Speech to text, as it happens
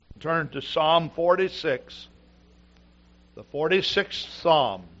turn to Psalm 46, the 46th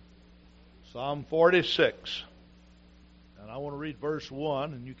Psalm, Psalm 46. And I want to read verse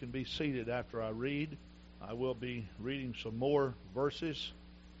 1, and you can be seated after I read. I will be reading some more verses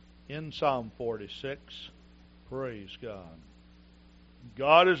in Psalm 46. Praise God.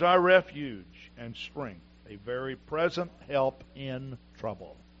 God is our refuge and strength, a very present help in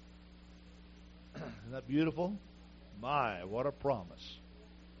trouble. Isn't that beautiful? My, what a promise.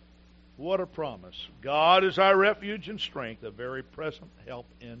 What a promise. God is our refuge and strength, a very present help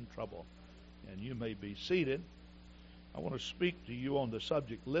in trouble. And you may be seated. I want to speak to you on the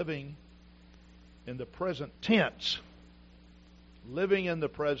subject living in the present tense. Living in the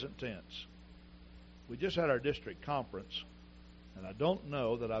present tense. We just had our district conference, and I don't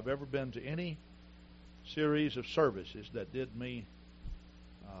know that I've ever been to any series of services that did me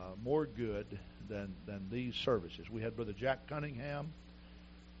more good than these services. We had Brother Jack Cunningham,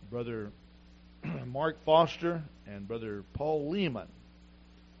 Brother Mark Foster, and Brother Paul Lehman.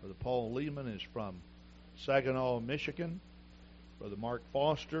 Brother Paul Lehman is from Saginaw, Michigan. Brother Mark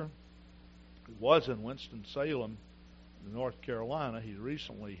Foster, who was in Winston-Salem, North Carolina, he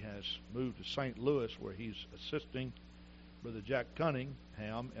recently has moved to St. Louis, where he's assisting Brother Jack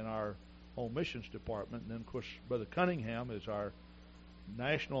Cunningham in our Home Missions Department. And then, of course, Brother Cunningham is our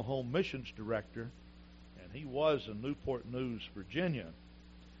National Home Missions Director, and he was in Newport News, Virginia.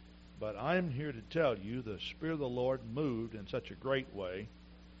 But I'm here to tell you the Spirit of the Lord moved in such a great way.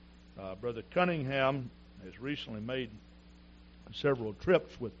 Brother Cunningham has recently made several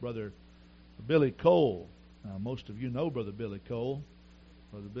trips with Brother Billy Cole. Now, most of you know Brother Billy Cole.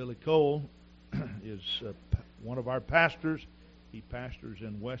 Brother Billy Cole is one of our pastors. He pastors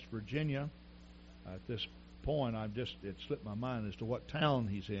in West Virginia. At this point, it slipped my mind as to what town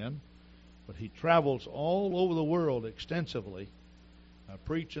he's in. But he travels all over the world extensively,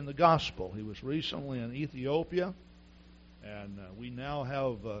 preaching the gospel. He was recently in Ethiopia, and we now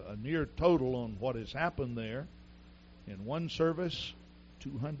have a near total on what has happened there. In one service,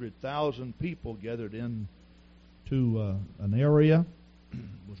 200,000 people gathered in to an area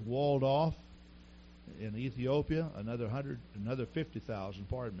was walled off in Ethiopia. Another 50,000,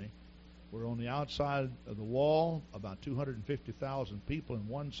 were on the outside of the wall. About 250,000 people in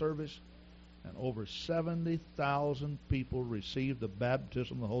one service, and over 70,000 people received the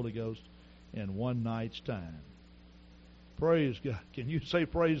baptism of the Holy Ghost in one night's time. Praise God. Can you say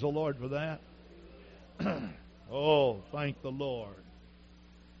praise the Lord for that? Oh, thank the Lord.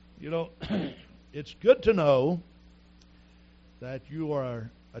 You know, it's good to know that you are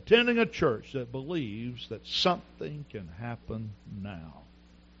attending a church that believes that something can happen now.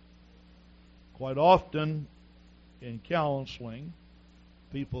 Quite often in counseling,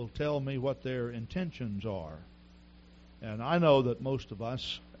 people tell me what their intentions are. And I know that most of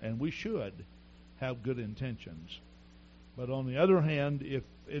us, and we should, have good intentions. But on the other hand, if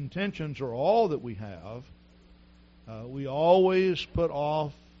intentions are all that we have, we always put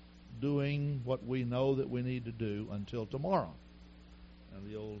off doing what we know that we need to do until tomorrow. And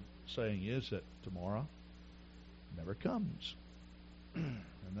the old saying is that tomorrow never comes. And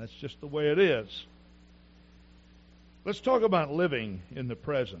that's just the way it is. Let's talk about living in the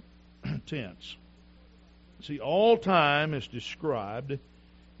present tense. See, all time is described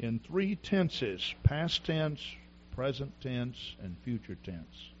in three tenses: past tense, present tense, and future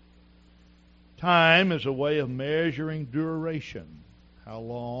tense. Time is a way of measuring duration, how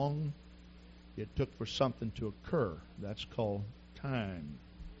long it took for something to occur. That's called time.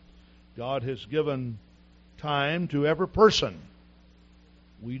 God has given time to every person.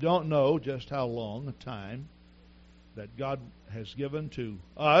 We don't know just how long a time that God has given to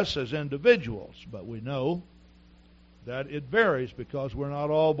us as individuals, but we know that it varies because we're not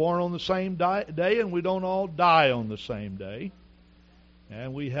all born on the same day, and we don't all die on the same day.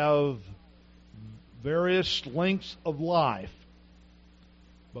 And we have various lengths of life.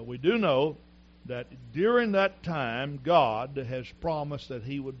 But we do know that during that time, God has promised that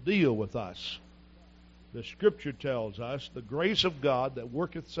He would deal with us. The Scripture tells us, the grace of God that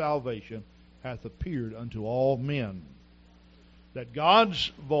worketh salvation hath appeared unto all men. That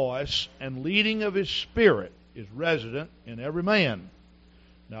God's voice and leading of His Spirit is resident in every man.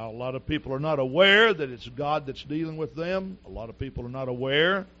 Now, a lot of people are not aware that it's God that's dealing with them. A lot of people are not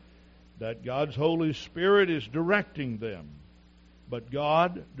aware that God's Holy Spirit is directing them. But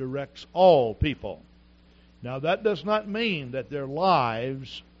God directs all people. Now, that does not mean that their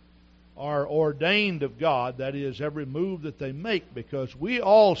lives are ordained of God, that is, every move that they make, because we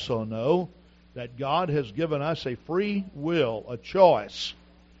also know that God has given us a free will, a choice.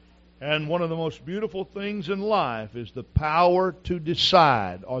 And one of the most beautiful things in life is the power to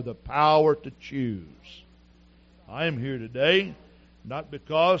decide, or the power to choose. I am here today not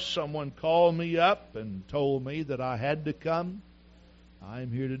because someone called me up and told me that I had to come. I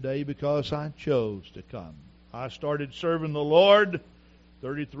am here today because I chose to come. I started serving the Lord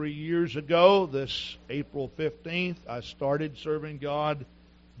 33 years ago. This April 15th, I started serving God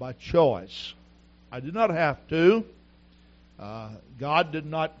by choice. I did not have to. God did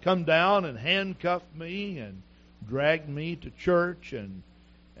not come down and handcuff me and drag me to church and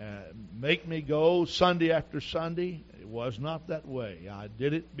make me go Sunday after Sunday. It was not that way. I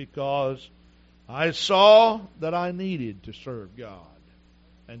did it because I saw that I needed to serve God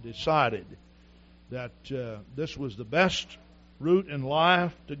and decided that this was the best route in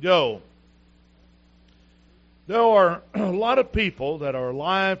life to go. There are a lot of people that are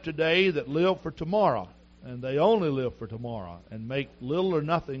alive today that live for tomorrow, and they only live for tomorrow and make little or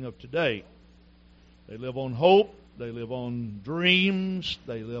nothing of today. They live on hope, they live on dreams,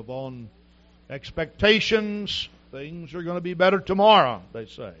 they live on expectations. Things are going to be better tomorrow, they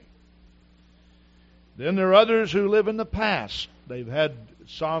say. Then there are others who live in the past. They've had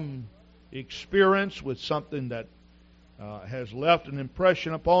some experience with something that has left an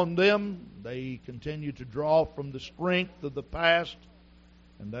impression upon them. They continue to draw from the strength of the past,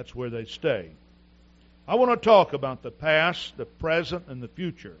 and that's where they stay. I want to talk about the past, the present, and the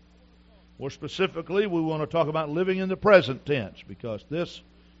future. More specifically, we want to talk about living in the present tense, because this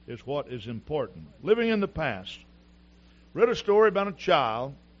is what is important. Living in the past. Read a story about a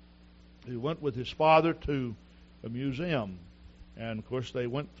child who went with his father to a museum. And, of course, they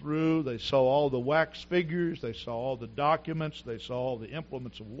went through, they saw all the wax figures, they saw all the documents, they saw all the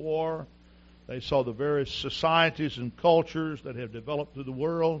implements of war, they saw the various societies and cultures that have developed through the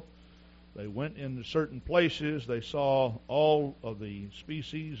world. They went into certain places, they saw all of the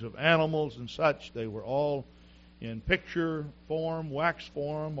species of animals and such. They were all in picture form, wax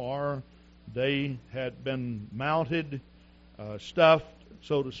form, or they had been mounted, stuffed,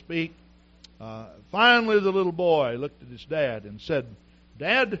 so to speak. Finally, the little boy looked at his dad and said,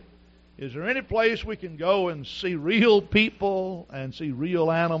 "Dad, is there any place we can go and see real people and see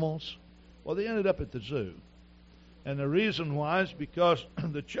real animals?" Well, they ended up at the zoo. And the reason was because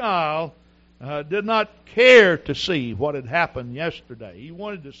the child did not care to see what had happened yesterday. He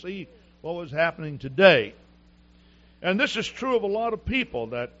wanted to see what was happening today. And this is true of a lot of people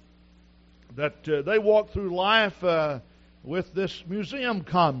that they walk through life with this museum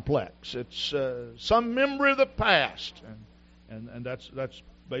complex. It's some memory of the past, and that's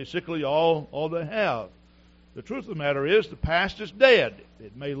basically all they have. The truth of the matter is the past is dead.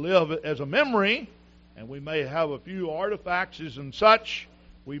 It may live as a memory, and we may have a few artifacts and such.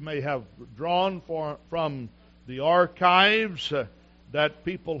 We may have drawn from the archives that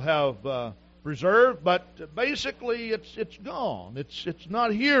people have preserved, but basically it's gone. It's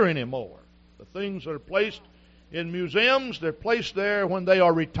not here anymore. The things that are placed in museums, they're placed there when they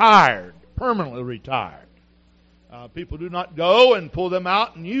are retired, permanently retired. People do not go and pull them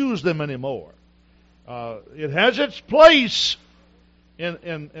out and use them anymore. It has its place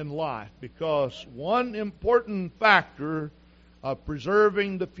in life, because one important factor of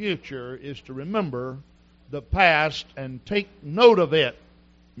preserving the future is to remember the past and take note of it.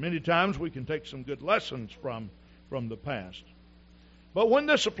 Many times we can take some good lessons from the past. But when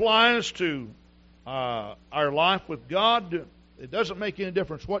this applies to our life with God, it doesn't make any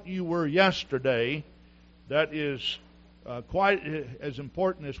difference what you were yesterday. That is quite as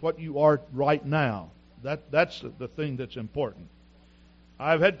important as what you are right now. That's the thing that's important.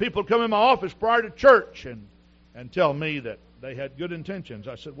 I've had people come in my office prior to church and tell me that they had good intentions.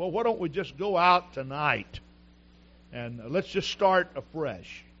 I said, well, why don't we just go out tonight and let's just start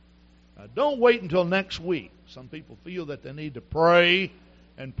afresh. Don't wait until next week. Some people feel that they need to pray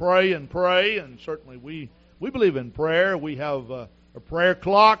and pray and pray, and certainly we believe in prayer. We have a prayer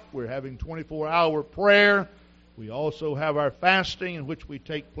clock. We're having 24-hour prayer. We also have our fasting, in which we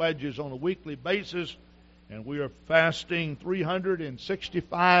take pledges on a weekly basis, and we are fasting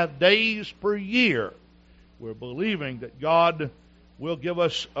 365 days per year. We're believing that God will give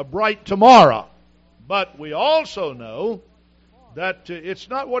us a bright tomorrow. But we also know that it's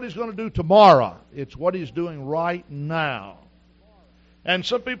not what He's going to do tomorrow. It's what He's doing right now. And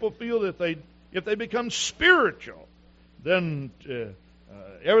some people feel that if they become spiritual, then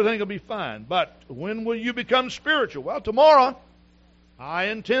everything will be fine. But when will you become spiritual? Well, tomorrow. I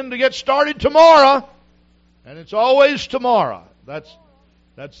intend to get started tomorrow. And it's always tomorrow. That's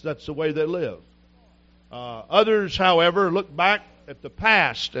the way they live. Others, however, look back at the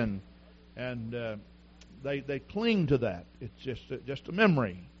past and they cling to that. It's just a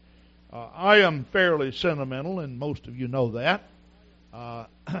memory. I am fairly sentimental, and most of you know that.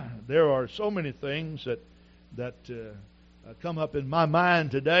 There are so many things that come up in my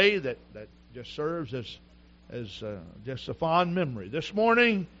mind today that just serves as just a fond memory. This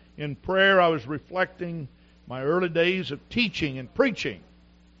morning in prayer, I was reflecting my early days of teaching and preaching.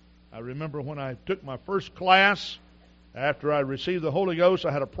 I remember when I took my first class after I received the Holy Ghost.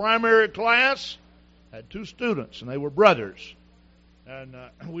 I had a primary class, had 2 students, and they were brothers. And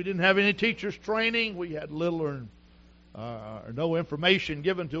we didn't have any teachers training. We had little or no information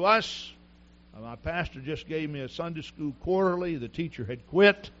given to us. My pastor just gave me a Sunday school quarterly. The teacher had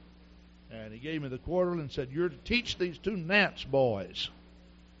quit. And he gave me the quarterly and said, "You're to teach these 2 Nance boys."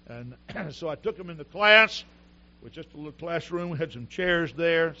 And so I took them in the class. It was just a little classroom. We had some chairs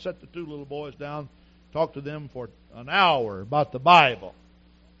there. Set the 2 little boys down. Talked to them for an hour about the Bible.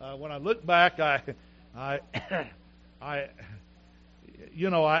 When I look back, I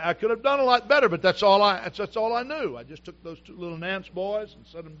could have done a lot better, but that's all I knew. I just took those 2 little Nance boys and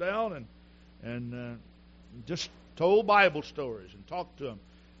set them down and just told Bible stories and talked to them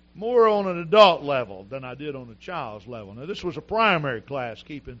more on an adult level than I did on a child's level. Now, this was a primary class,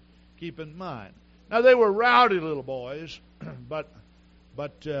 keep in mind. Now, they were rowdy little boys, but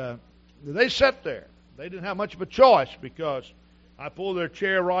they sat there. They didn't have much of a choice because I pulled their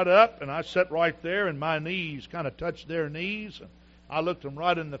chair right up and I sat right there and my knees kind of touched their knees. And I looked them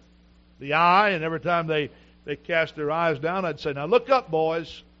right in the eye, and every time they cast their eyes down, I'd say, "Now look up,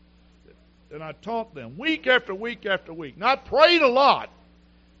 boys." And I taught them week after week after week. Now, I prayed a lot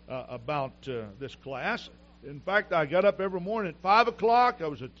about this class. In fact, I got up every morning at 5 o'clock. I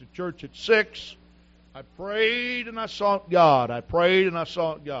was at the church at 6. I prayed and I sought God. I prayed and I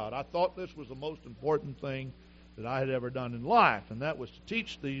sought God. I thought this was the most important thing that I had ever done in life, and that was to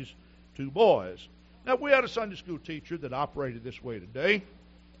teach these 2 boys. Now, if we had a Sunday school teacher that operated this way today,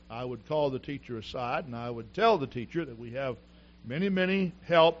 I would call the teacher aside and I would tell the teacher that we have many, many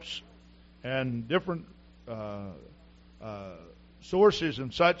helps and different sources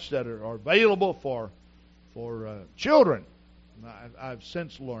and such that are available for children. I've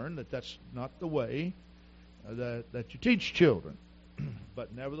since learned that that's not the way that you teach children.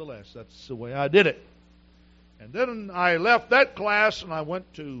 But nevertheless, that's the way I did it. And then I left that class and I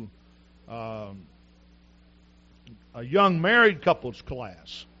went to a young married couples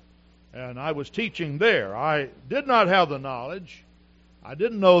class. And I was teaching there. I did not have the knowledge. I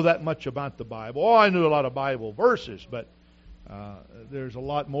didn't know that much about the Bible. Oh, I knew a lot of Bible verses, but there's a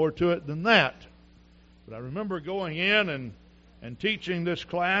lot more to it than that. But I remember going in and teaching this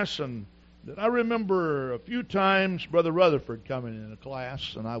class, and I remember a few times Brother Rutherford coming in a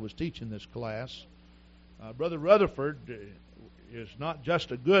class, and I was teaching this class. Brother Rutherford is not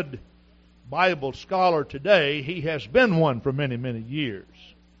just a good Bible scholar today. He has been one for many, many years.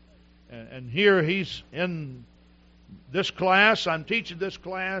 And here he's in this class. I'm teaching this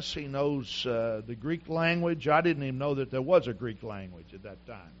class. He knows the Greek language. I didn't even know that there was a Greek language at that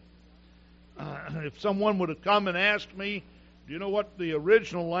time. If someone would have come and asked me, "Do you know what the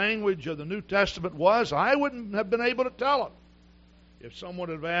original language of the New Testament was?" I wouldn't have been able to tell them. If someone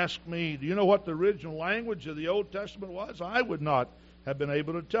had asked me, "Do you know what the original language of the Old Testament was?" I would not have been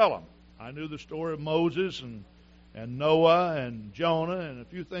able to tell them. I knew the story of Moses and Noah and Jonah and a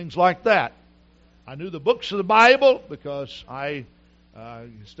few things like that. I knew the books of the Bible because I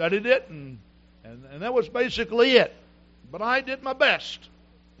studied it, and that was basically it. But I did my best.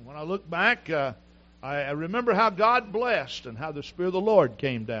 When I look back, I remember how God blessed and how the Spirit of the Lord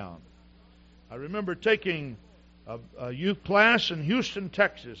came down. I remember taking a youth class in Houston,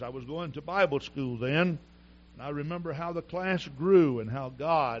 Texas. I was going to Bible school then, and I remember how the class grew and how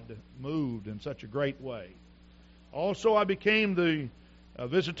God moved in such a great way. Also, I became the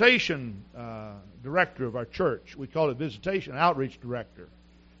visitation director of our church. We call it visitation outreach director.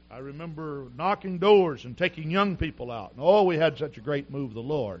 I remember knocking doors and taking young people out. And we had such a great move of the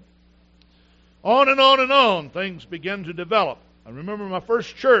Lord. On and on and on, things began to develop. I remember my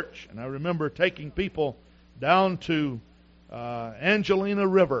first church, and I remember taking people down to Angelina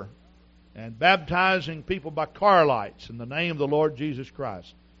River and baptizing people by car lights in the name of the Lord Jesus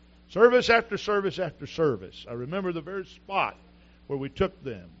Christ. Service after service after service. I remember the very spot where we took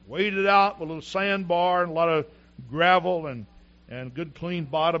them. Waded out with a little sandbar and a lot of gravel and good clean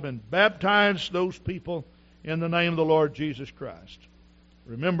bottom, and baptized those people in the name of the Lord Jesus Christ.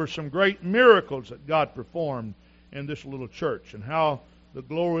 Remember some great miracles that God performed in this little church and how the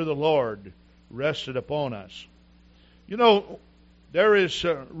glory of the Lord rested upon us. You know, there is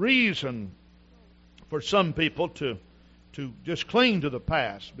a reason for some people to just cling to the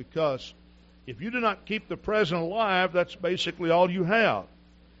past, because if you do not keep the present alive, that's basically all you have.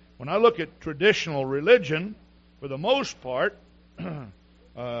 When I look at traditional religion, for the most part,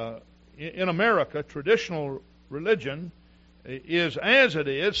 in America, traditional religion is as it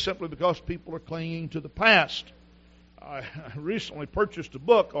is simply because people are clinging to the past. I recently purchased a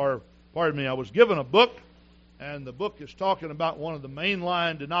book, I was given a book, and the book is talking about one of the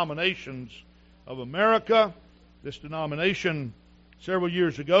mainline denominations of America. This denomination, several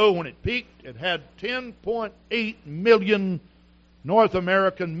years ago when it peaked, it had 10.8 million North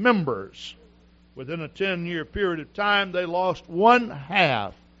American members. Within a 10-year period of time, they lost one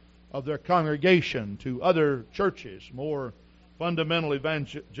half of their congregation to other churches, more fundamental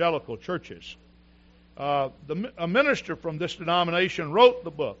evangelical churches. A minister from this denomination wrote the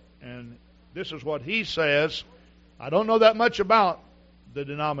book, and this is what he says. I don't know that much about the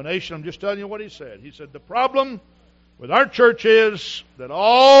denomination. I'm just telling you what he said. He said, the problem with our church is that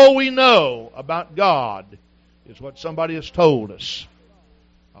all we know about God is what somebody has told us.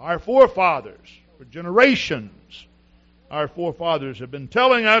 Our forefathers, for generations, our forefathers have been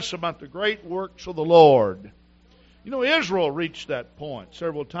telling us about the great works of the Lord. You know, Israel reached that point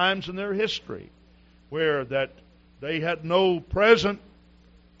several times in their history, where that they had no present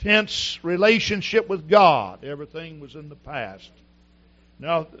tense relationship with God. Everything was in the past.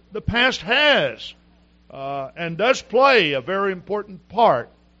 Now, the past has and does play a very important part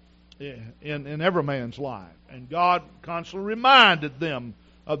in every man's life. And God constantly reminded them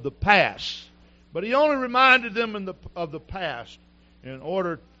of the past. But He only reminded them of the past in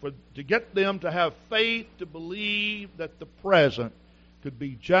order to get them to have faith to believe that the present could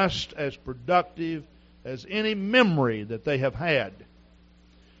be just as productive as any memory that they have had.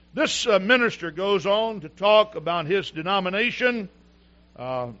 This minister goes on to talk about his denomination.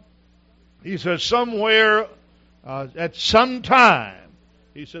 He says somewhere at some time,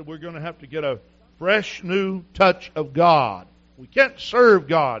 he said, we're going to have to get a fresh new touch of God. We can't serve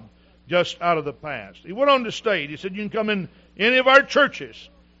God just out of the past. He went on to state, he said, you can come in any of our churches.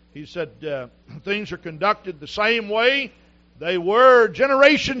 He said, things are conducted the same way they were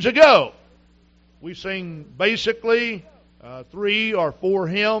generations ago. We sing basically 3 or 4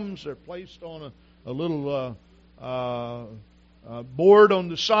 hymns. They're placed on a little board on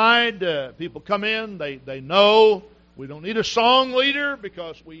the side. People come in, they know. We don't need a song leader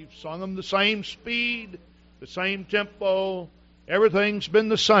because we've sung them the same speed, the same tempo. Everything's been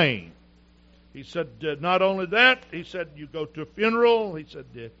the same. He said, not only that, he said, you go to a funeral, he said,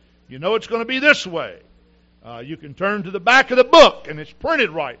 you know it's going to be this way. You can turn to the back of the book, and it's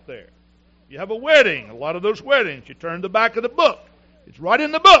printed right there. You have a wedding, a lot of those weddings, you turn to the back of the book. It's right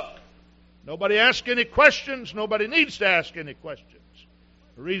in the book. Nobody asks any questions. Nobody needs to ask any questions.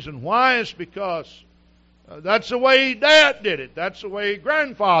 The reason why is because that's the way Dad did it. That's the way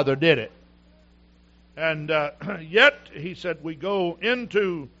Grandfather did it. And yet, he said, we go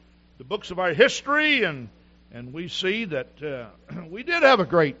into the books of our history and we see that we did have a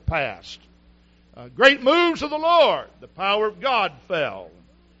great past. Great moves of the Lord. The power of God fell.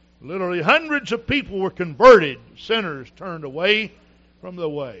 Literally hundreds of people were converted. Sinners turned away from the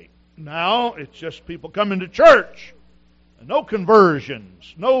way. Now it's just people coming to church. No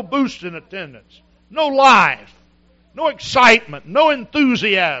conversions. No boost in attendance. No life. No excitement. No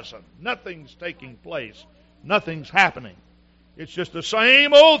enthusiasm. Nothing's taking place. Nothing's happening. It's just the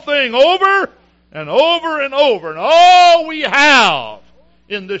same old thing over and over and over. And all we have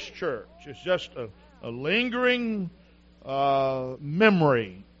in this church is just a lingering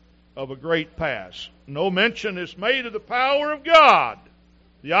memory of a great past. No mention is made of the power of God,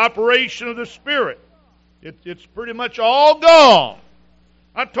 the operation of the Spirit. It's pretty much all gone.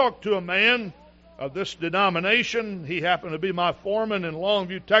 I talked to a man of this denomination. He happened to be my foreman in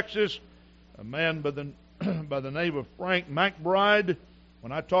Longview, Texas, a man by the name of Frank McBride.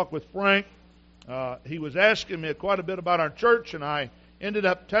 When I talked with Frank, he was asking me quite a bit about our church, and I ended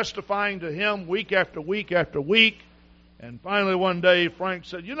up testifying to him week after week after week. And finally one day Frank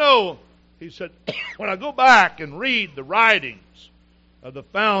said, you know, he said, when I go back and read the writings of the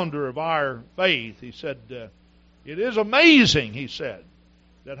founder of our faith, he said, it is amazing, he said,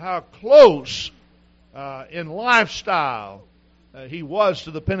 that how close in lifestyle he was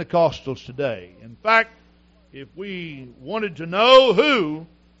to the Pentecostals today. In fact, if we wanted to know who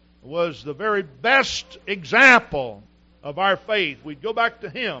was the very best example of our faith, we'd go back to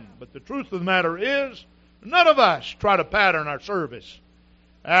him. But the truth of the matter is, none of us try to pattern our service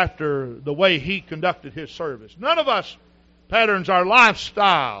after the way he conducted his service. None of us patterns our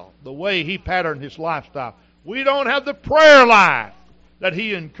lifestyle the way he patterned his lifestyle. We don't have the prayer life that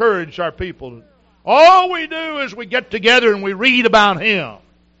he encouraged our people. All we do is we get together and we read about him.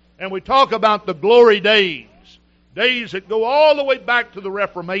 And we talk about the glory days days that go all the way back to the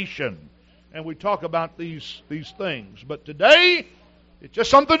Reformation, and we talk about these things. But today, it's just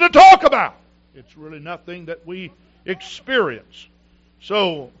something to talk about. It's really nothing that we experience.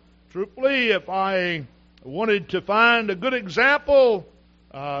 So, truthfully, if I wanted to find a good example,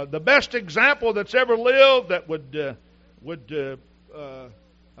 the best example that's ever lived that would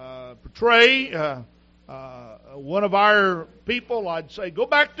portray one of our people, I'd say go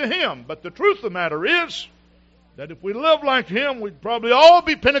back to him. But the truth of the matter is that if we live like him, we'd probably all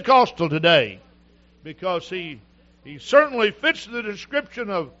be Pentecostal today, because he certainly fits the description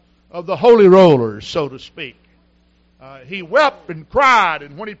of the holy rollers, so to speak. He wept and cried,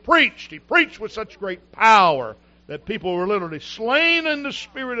 and when he preached with such great power that people were literally slain in the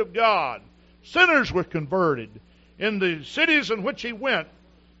Spirit of God. Sinners were converted. In the cities in which he went,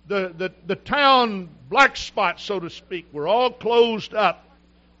 the town black spots, so to speak, were all closed up.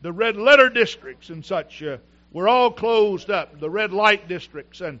 The red letter districts and such were all closed up, the red light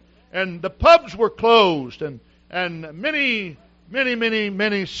districts, and the pubs were closed, and many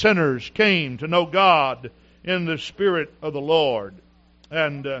sinners came to know God in the Spirit of the Lord.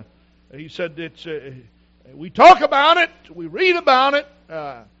 And he said, we talk about it, we read about it.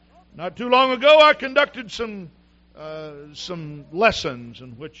 Not too long ago, I conducted some lessons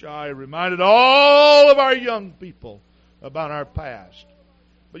in which I reminded all of our young people about our past.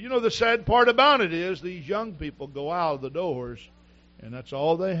 But you know, the sad part about it is these young people go out of the doors, and that's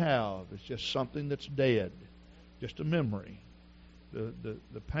all they have. It's just something that's dead, just a memory.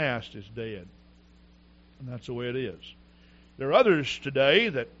 The past is dead, and that's the way it is. There are others today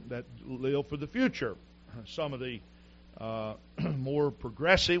that live for the future. Some of the more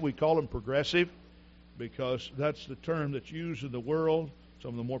progressive, we call them progressive because that's the term that's used in the world.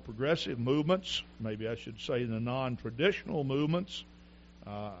 Some of the more progressive movements, maybe I should say the non-traditional movements,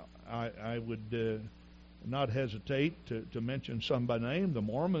 I would not hesitate to mention some by name. The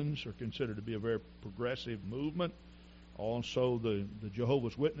Mormons are considered to be a very progressive movement. Also, the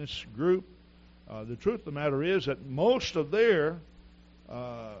Jehovah's Witness group. The truth of the matter is that most of their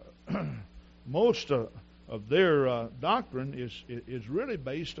doctrine is really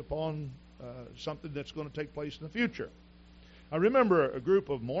based upon something that's going to take place in the future. I remember a group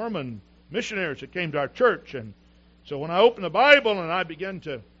of Mormon missionaries that came to our church, and so when I opened the Bible and I began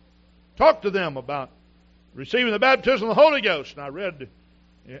to talk to them about receiving the baptism of the Holy Ghost, and I read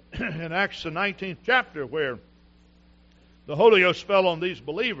in Acts the 19th chapter where the Holy Ghost fell on these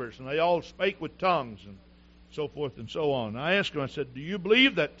believers, and they all spake with tongues, and so forth and so on. I asked him, I said, do you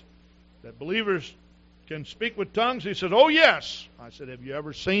believe that believers can speak with tongues? He said, oh, yes. I said, have you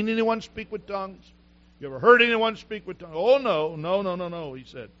ever seen anyone speak with tongues? You ever heard anyone speak with tongues? Oh, no, he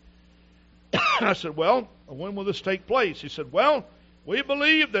said. I said, well, when will this take place? He said, well, we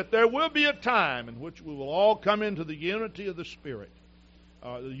believe that there will be a time in which we will all come into the unity of the Spirit,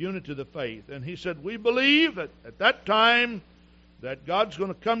 the unity of the faith. And he said, we believe that at that time that God's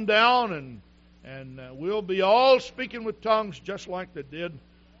going to come down and we'll be all speaking with tongues just like they did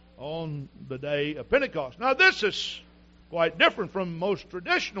on the day of Pentecost. Now, this is quite different from most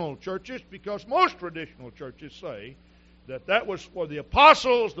traditional churches, because most traditional churches say that was for the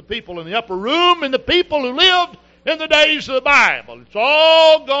apostles, the people in the upper room, and the people who lived in the days of the Bible. It's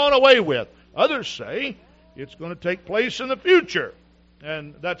all gone away with. Others say it's going to take place in the future,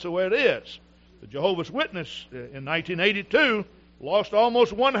 and that's the way it is. The Jehovah's Witness in 1982 lost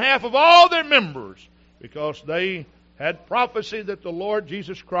almost one half of all their members because they had prophecy that the Lord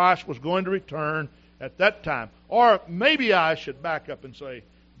Jesus Christ was going to return at that time. Or maybe I should back up and say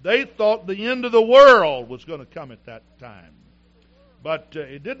they thought the end of the world was going to come at that time. But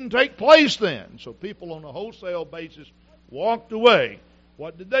it didn't take place then. So people on a wholesale basis walked away.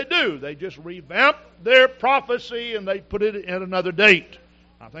 What did they do? They just revamped their prophecy and they put it at another date.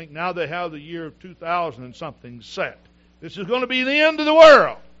 I think now they have the year of 2000 and something set. This is going to be the end of the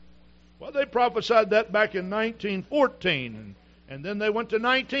world. Well, they prophesied that back in 1914, and then they went to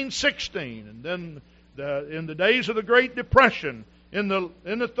 1916, and then in the days of the Great Depression, in the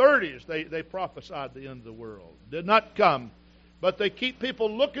 30s, they prophesied the end of the world. Did not come, but they keep people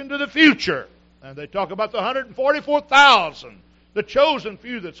looking to the future, and they talk about the 144,000, the chosen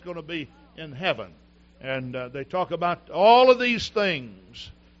few that's going to be in heaven, and they talk about all of these things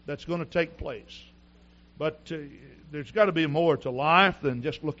that's going to take place. But there's got to be more to life than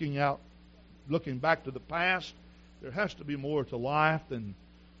just looking back to the past. There has to be more to life than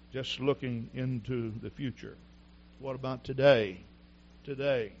just looking into the future. What about today?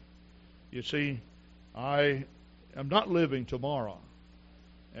 Today. You see, I am not living tomorrow.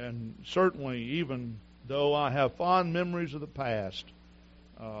 And certainly, even though I have fond memories of the past,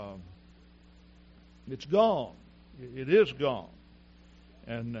 it's gone. It is gone.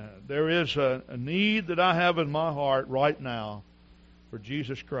 And there is a need that I have in my heart right now for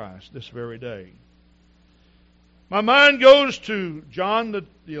Jesus Christ this very day. My mind goes to John the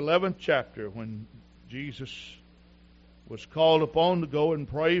 11th chapter when Jesus was called upon to go and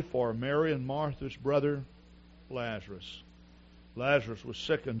pray for Mary and Martha's brother Lazarus. Lazarus was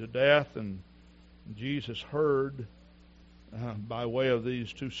sick unto death, and Jesus heard by way of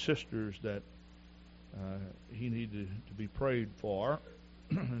these two sisters that he needed to be prayed for.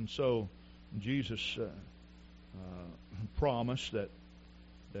 And so Jesus promised that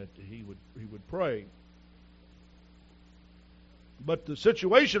he would pray. But the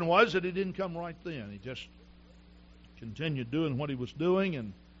situation was that he didn't come right then. He just continued doing what he was doing,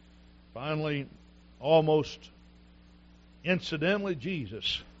 and finally, almost incidentally,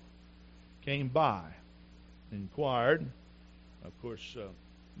 Jesus came by, inquired. Of course,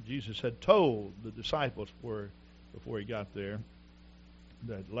 Jesus had told the disciples before he got there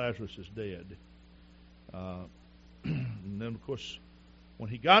that Lazarus is dead. And then, of course, when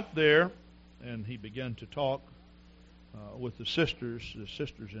he got there and he began to talk with the sisters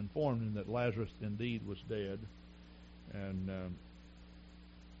informed him that Lazarus indeed was dead, and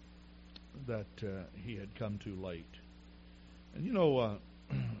that he had come too late. And you know,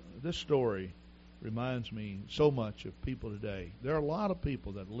 this story reminds me so much of people today. There are a lot of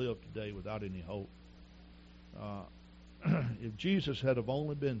people that live today without any hope. If Jesus had have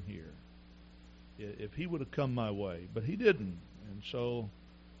only been here, if he would have come my way, but he didn't, and so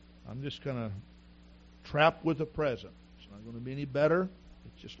I'm just kind of trapped with the present. It's not going to be any better.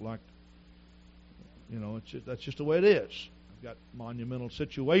 It's just like, that's just the way it is. I've got monumental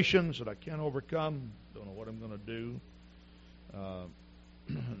situations that I can't overcome. Don't know what I'm going to do.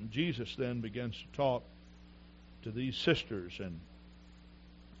 Jesus then begins to talk to these sisters, and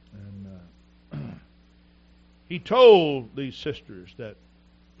he told these sisters that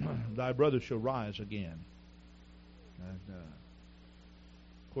thy brother shall rise again. And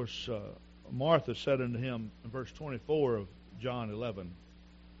of course, Martha said unto him in verse 24 of John 11,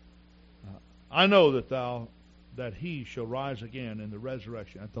 I know that he shall rise again in the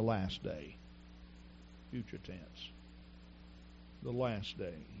resurrection at the last day. Future tense. The last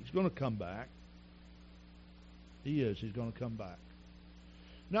day. He's going to come back. He is. He's going to come back.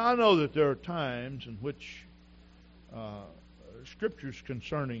 Now, I know that there are times in which scriptures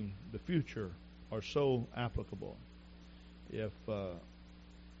concerning the future are so applicable. If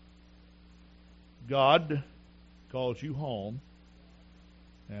God calls you home,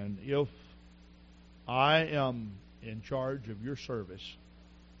 and if I am in charge of your service,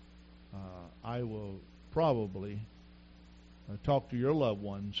 I will probably talk to your loved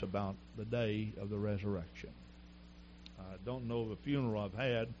ones about the day of the resurrection. I don't know of a funeral I've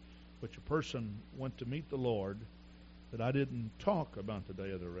had which a person went to meet the Lord that I didn't talk about the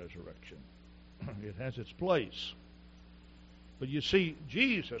day of the resurrection. It has its place. But you see,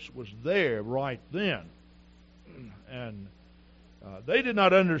 Jesus was there right then. And they did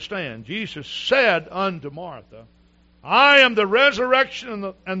not understand. Jesus said unto Martha, I am the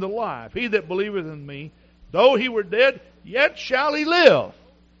resurrection and the life. He that believeth in me, though he were dead, yet shall he live.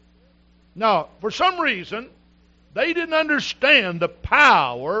 Now, for some reason, they didn't understand the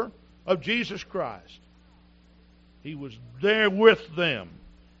power of Jesus Christ. He was there with them.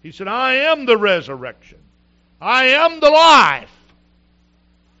 He said, I am the resurrection. I am the life.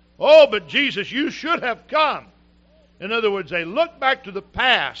 Oh, but Jesus, you should have come. In other words, they look back to the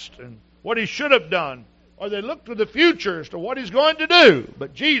past and what he should have done, or they look to the future as to what he's going to do.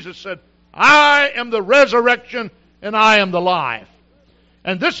 But Jesus said, I am the resurrection and I am the life.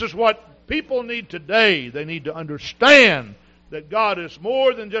 And this is what people need today. They need to understand that God is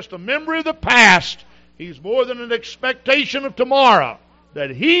more than just a memory of the past. He's more than an expectation of tomorrow. That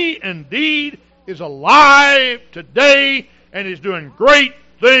He indeed is alive today and is doing great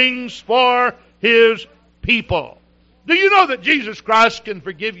things for His people. Do you know that Jesus Christ can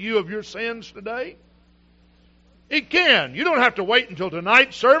forgive you of your sins today? He can. You don't have to wait until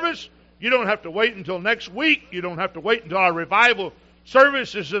tonight's service. You don't have to wait until next week. You don't have to wait until our revival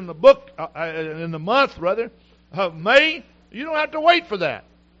service is in the month of May. You don't have to wait for that.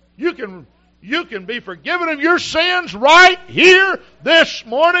 You can be forgiven of your sins right here this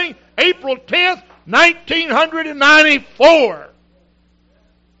morning, April 10th, 1994.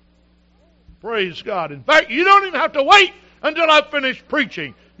 Praise God. In fact, you don't even have to wait until I finish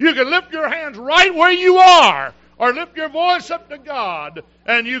preaching. You can lift your hands right where you are, or lift your voice up to God,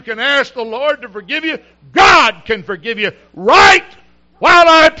 and you can ask the Lord to forgive you. God can forgive you right while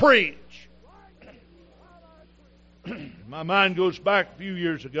I preach. My mind goes back a few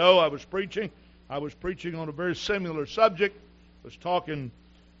years ago. I was preaching. I was preaching on a very similar subject. Was talking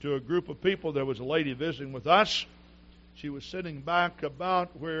to a group of people. There was a lady visiting with us. She was sitting back about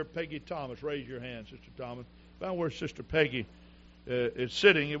where Peggy Thomas, raise your hand, Sister Thomas, about where Sister Peggy is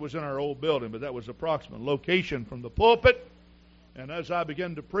sitting. It was in our old building, but that was the approximate location from the pulpit. And as I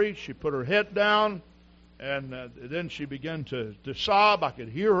began to preach, she put her head down, and then she began to sob. I could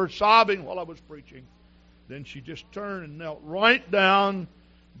hear her sobbing while I was preaching. Then she just turned and knelt right down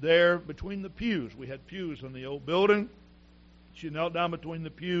there between the pews. We had pews in the old building. She knelt down between the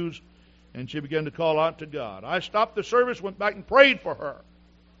pews, and she began to call out to God. I stopped the service, went back and prayed for her.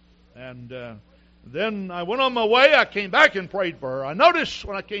 And then I went on my way. I came back and prayed for her. I noticed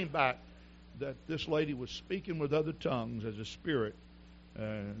when I came back that this lady was speaking with other tongues as the Spirit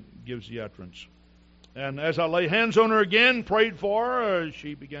gives the utterance. And as I laid hands on her again, prayed for her,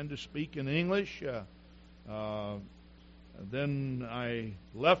 she began to speak in English. Then I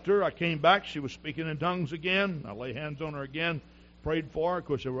left her. I came back. She was speaking in tongues again. I laid hands on her again, prayed for her. Of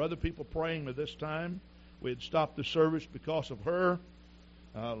course, there were other people praying at this time. We had stopped the service because of her.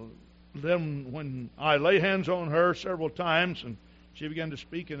 Then when I lay hands on her several times and she began to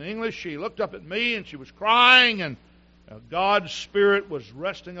speak in English, she looked up at me and she was crying, and God's Spirit was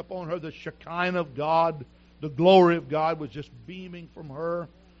resting upon her. The Shekinah of God, the glory of God was just beaming from her.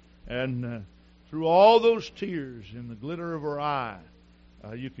 And through all those tears in the glitter of her eye,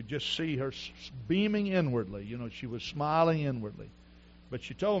 you could just see her beaming inwardly. You know, she was smiling inwardly. But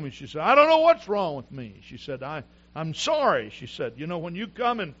she told me, she said, I don't know what's wrong with me. She said, I'm sorry. She said, you know, when you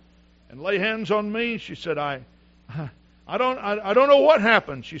come and lay hands on me, she said, I don't know what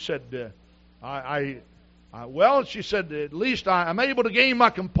happened. She said, well, she said, at least I'm able to gain my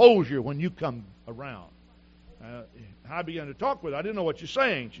composure when you come around. I began to talk with her. I didn't know what you're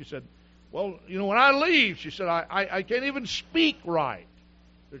saying. She said, well, you know, when I leave, she said, I can't even speak right.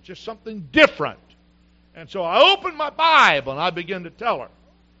 There's just something different. And so I opened my Bible and I began to tell her.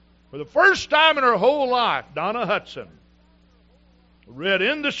 For the first time in her whole life, Donna Hudson read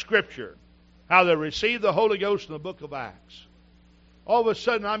in the Scripture how they received the Holy Ghost in the book of Acts. All of a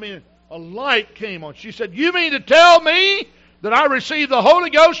sudden, a light came on. She said, you mean to tell me that I received the Holy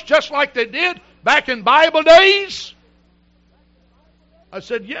Ghost just like they did back in Bible days? I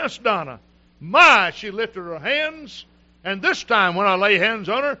said, yes, Donna. She lifted her hands, and this time when I lay hands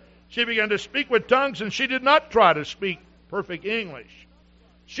on her, she began to speak with tongues, and she did not try to speak perfect English.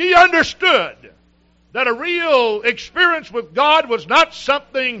 She understood that a real experience with God was not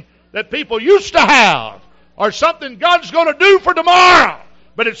something that people used to have, or something God's going to do for tomorrow,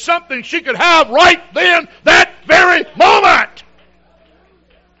 but it's something she could have right then, that very moment.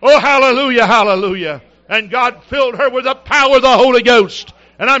 Oh, hallelujah, hallelujah. And God filled her with the power of the Holy Ghost.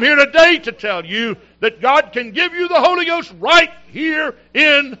 And I'm here today to tell you that God can give you the Holy Ghost right here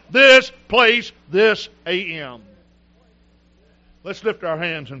in this place this a.m. Let's lift our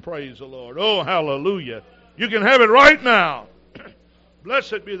hands and praise the Lord. Oh, hallelujah. You can have it right now.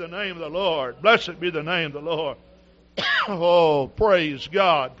 Blessed be the name of the Lord. Blessed be the name of the Lord. Oh, praise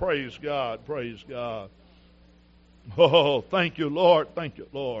God, praise God, praise God. Oh, thank you, Lord. Thank you,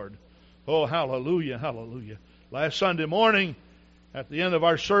 Lord. Oh, hallelujah, hallelujah. Last Sunday morning, at the end of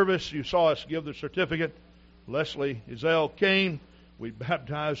our service, you saw us give the certificate. Leslie Ezell came. We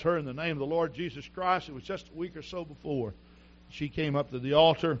baptized her in the name of the Lord Jesus Christ. It was just a week or so before. She came up to the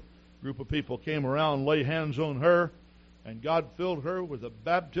altar. A group of people came around and laid hands on her. And God filled her with the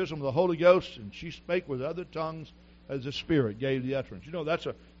baptism of the Holy Ghost, and she spake with other tongues as the Spirit gave the utterance. You know, that's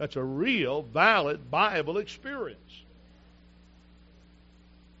a real, valid Bible experience.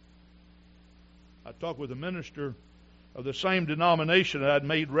 I talked with a minister of the same denomination that I'd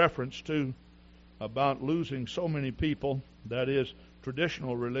made reference to about losing so many people, that is,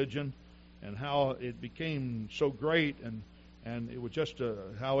 traditional religion, and how it became so great, and it was just,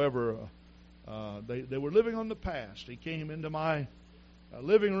 however, they were living on the past. He came into my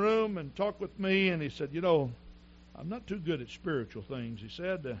living room and talked with me, and he said, you know, I'm not too good at spiritual things. He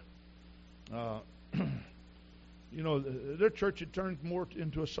said, you know, their church had turned more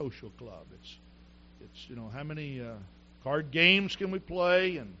into a social club. It's you know, how many card games can we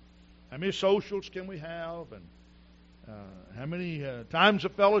play, and how many socials can we have, and how many times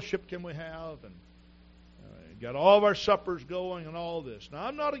of fellowship can we have, and got all of our suppers going and all this. Now,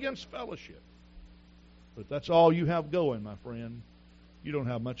 I'm not against fellowship, but if that's all you have going, my friend, you don't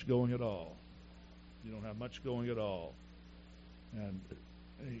have much going at all. You don't have much going at all. And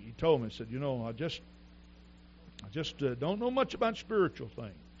he told me, he said, you know, I just don't know much about spiritual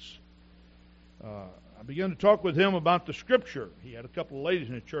things. I began to talk with him about the Scripture. He had a couple of ladies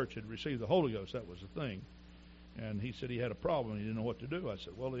in the church that had received the Holy Ghost. That was the thing. And he said he had a problem and he didn't know what to do. I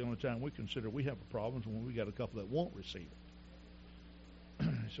said, well, the only time we consider we have a problem is when we got a couple that won't receive it.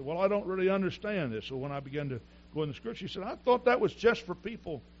 He said, well, I don't really understand this. So when I began to go in the Scripture, he said, I thought that was just for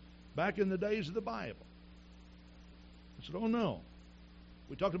people back in the days of the Bible. I said, oh, no.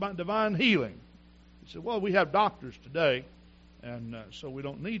 We talked about divine healing. He said, well, we have doctors today, and so we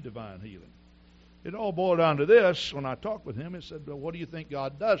don't need divine healing. It all boiled down to this. When I talked with him, he said, well, what do you think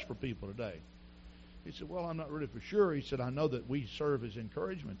God does for people today? He said, well, I'm not really for sure. He said, I know that we serve as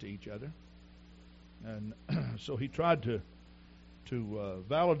encouragement to each other. And so he tried to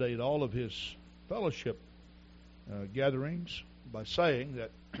validate all of his fellowship gatherings by saying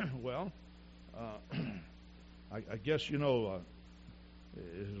that, well, I guess,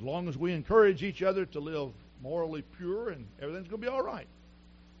 as long as we encourage each other to live morally pure, and everything's going to be all right.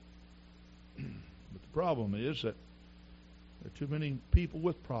 But the problem is that there are too many people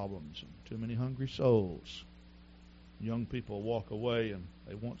with problems and too many hungry souls. Young people walk away and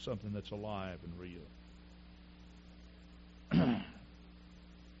they want something that's alive and real.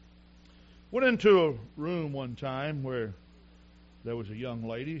 Went into a room one time where there was a young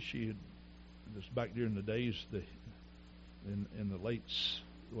lady. She had, this back during the days, in the late,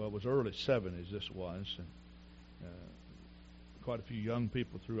 well, it was early 70s this was. And, quite a few young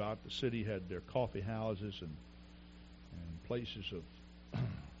people throughout the city had their coffee houses and places of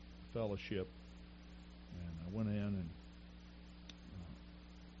fellowship. And I went in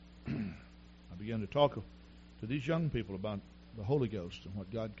and I began to talk to these young people about the Holy Ghost and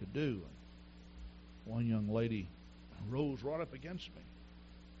what God could do. And one young lady rose right up against me,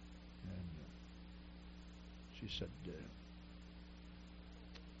 and she said,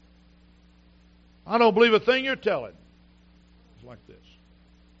 I don't believe a thing you're telling. It's like this.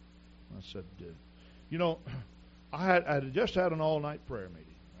 I said, I had just had an all-night prayer meeting.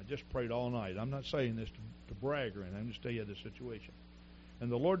 I just prayed all night. I'm not saying this to brag or anything. I'm just telling you the situation.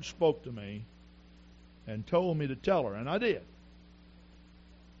 And the Lord spoke to me and told me to tell her, and I did.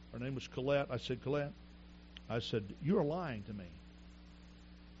 Her name was Colette. I said, Colette, I said, you're lying to me.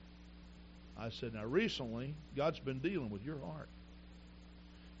 I said, now recently, God's been dealing with your heart.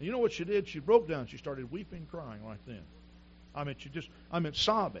 And you know what she did? She broke down. She started weeping, crying right then. I mean,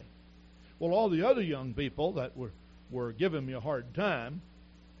 sobbing. Well, all the other young people that were giving me a hard time,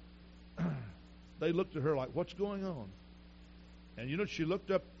 they looked at her like, what's going on? And she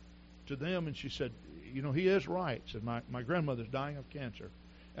looked up to them and she said, he is right. She said, my grandmother's dying of cancer.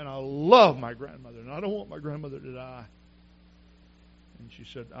 And I love my grandmother, and I don't want my grandmother to die. And she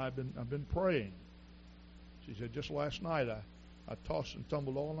said, I've been praying. She said, just last night I tossed and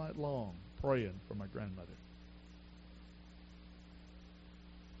tumbled all night long praying for my grandmother.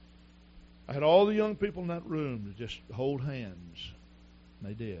 I had all the young people in that room to just hold hands. And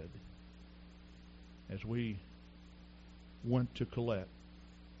they did. As we went to Colette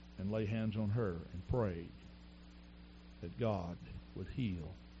and lay hands on her and prayed that God would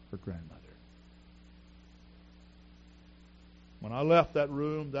heal her grandmother. When I left that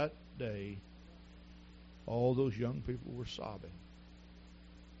room that day, all those young people were sobbing.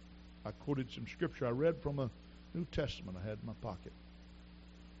 I quoted some scripture I read from a New Testament I had in my pocket.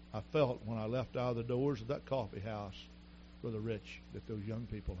 I felt when I left out of the doors of that coffee house for the rich that those young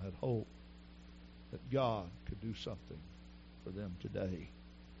people had hope that God could do something for them today.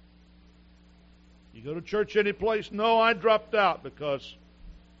 You go to church any place? No, I dropped out because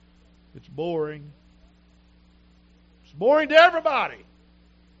it's boring. It's boring to everybody.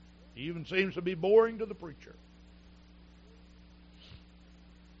 It even seems to be boring to the preacher.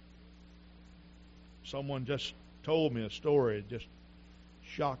 Someone just told me a story. It just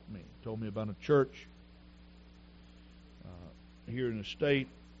shocked me. Told me about a church here in the state.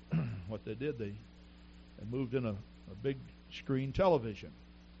 What they did, they moved in a big screen television.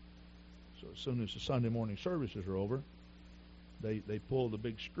 So as soon as the Sunday morning services are over, they pull the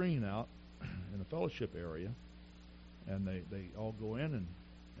big screen out in the fellowship area, and they all go in and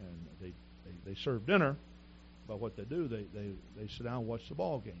they serve dinner. But what they do, they sit down and watch the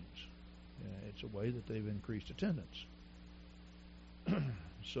ball games. It's a way that they've increased attendance.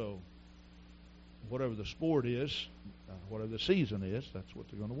 So whatever the sport is, whatever the season is, that's what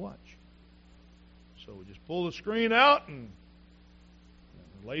they're going to watch. So we just pull the screen out, and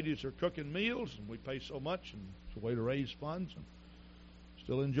the ladies are cooking meals, and we pay so much, and it's a way to raise funds and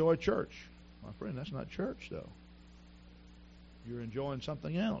still enjoy church. My friend, that's not church, though. You're enjoying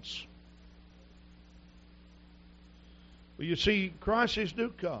something else. But you see, crises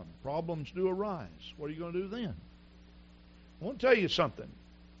do come. Problems do arise. What are you going to do then? I want to tell you something.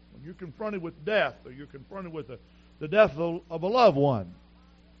 When you're confronted with death, or you're confronted with the death of a loved one,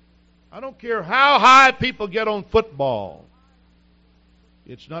 I don't care how high people get on football.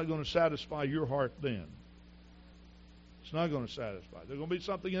 It's not going to satisfy your heart then. It's not going to satisfy. There's going to be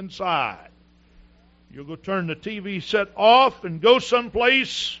something inside. You'll go turn the TV set off and go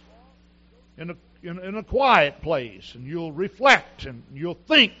someplace in a quiet place, and you'll reflect and you'll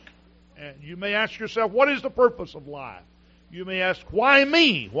think. And you may ask yourself, what is the purpose of life? You may ask, why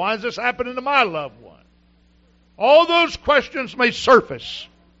me? Why is this happening to my loved one? All those questions may surface.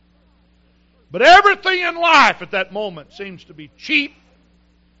 But everything in life at that moment seems to be cheap,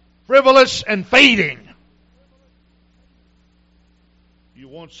 frivolous, and fading. You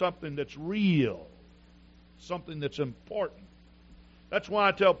want something that's real, something that's important. That's why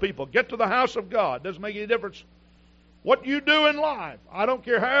I tell people, get to the house of God. It doesn't make any difference what you do in life. I don't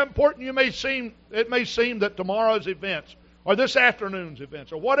care how important it may seem that tomorrow's events or this afternoon's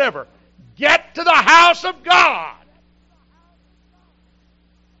events or whatever. Get to the house of God.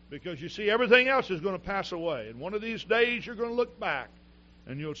 Because you see, everything else is going to pass away. And one of these days you're going to look back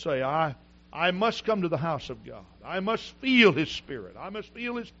and you'll say, I must come to the house of God. I must feel His Spirit. I must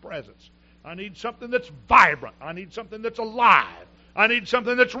feel His presence. I need something that's vibrant. I need something that's alive. I need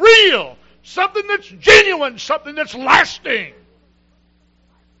something that's real. Something that's genuine. Something that's lasting.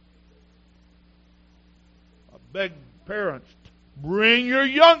 I beg parents, bring your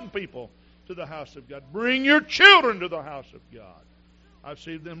young people to the house of God. Bring your children to the house of God. I've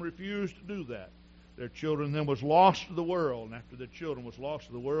seen them refuse to do that. Their children then was lost to the world. And after their children was lost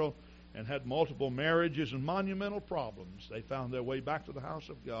to the world and had multiple marriages and monumental problems, they found their way back to the house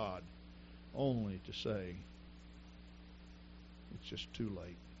of God only to say, it's just too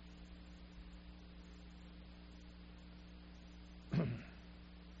late.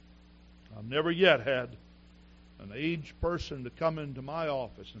 I've never yet had an aged person to come into my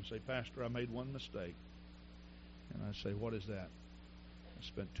office and say, Pastor, I made one mistake. And I say, what is that? I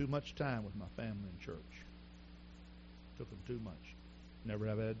spent too much time with my family in church. Took them too much. Never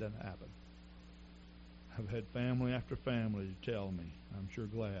have had that happen. I've had family after family to tell me, I'm sure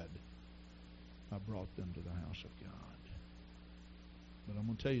glad I brought them to the house of God. But I'm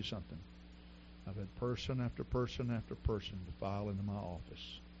going to tell you something. I've had person after person after person to file into my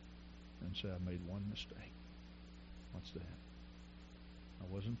office and say, I made one mistake. What's that? I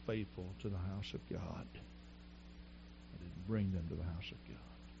wasn't faithful to the house of God. I didn't bring them to the house of God.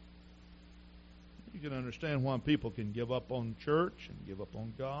 You can understand why people can give up on church and give up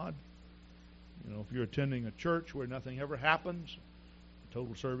on God. You know, if you're attending a church where nothing ever happens, the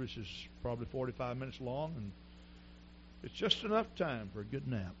total service is probably 45 minutes long, and it's just enough time for a good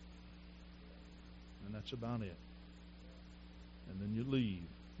nap. And that's about it. And then you leave.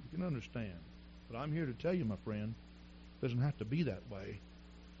 You can understand. But I'm here to tell you, my friend, it doesn't have to be that way.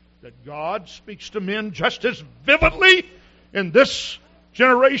 That God speaks to men just as vividly in this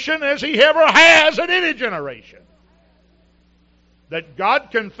generation as He ever has in any generation. That God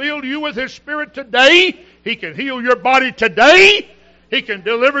can fill you with His Spirit today. He can heal your body today. He can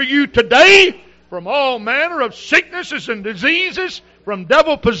deliver you today from all manner of sicknesses and diseases, from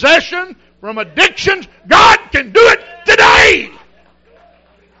devil possession, from addictions. God can do it today.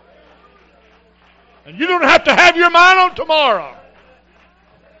 And you don't have to have your mind on tomorrow.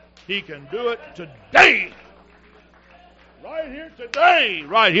 He can do it today. Right here today.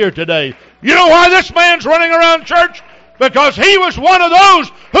 Right here today. You know why this man's running around church? Because he was one of those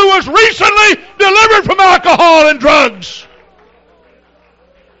who was recently delivered from alcohol and drugs.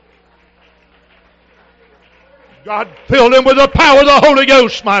 God filled him with the power of the Holy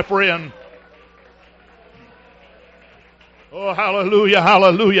Ghost, my friend. Oh, hallelujah,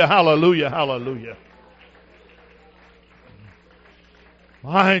 hallelujah, hallelujah, hallelujah.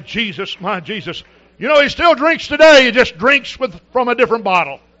 My Jesus, my Jesus. You know, he still drinks today. He just drinks from a different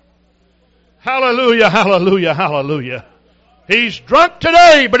bottle. Hallelujah, hallelujah, hallelujah. He's drunk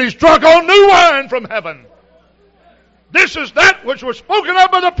today, but he's drunk on new wine from heaven. This is that which was spoken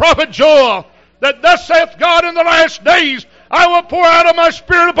of by the prophet Joel, that thus saith God, in the last days, I will pour out of my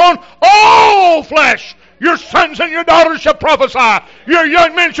Spirit upon all flesh. Your sons and your daughters shall prophesy. Your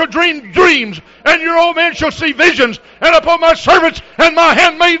young men shall dream dreams, and your old men shall see visions. And upon my servants and my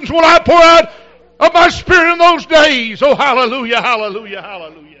handmaidens will I pour out of my Spirit in those days. Oh, hallelujah, hallelujah,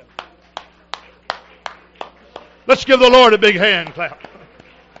 hallelujah. Let's give the Lord a big hand clap.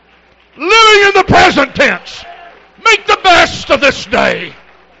 Living in the present tense. Make the best of this day.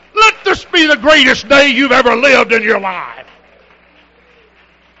 Let this be the greatest day you've ever lived in your life.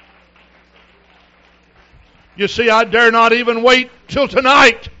 You see, I dare not even wait till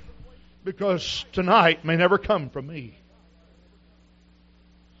tonight, because tonight may never come from me.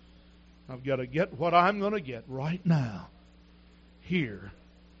 I've got to get what I'm going to get right now, here,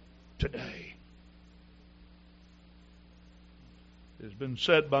 today. It's been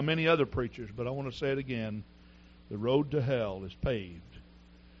said by many other preachers, but I want to say it again. The road to hell is paved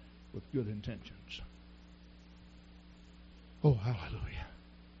with good intentions. Oh, hallelujah.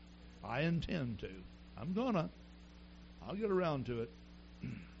 I intend to. I'm gonna. I'll get around to it.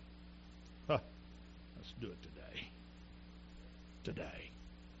 Let's do it today. Today.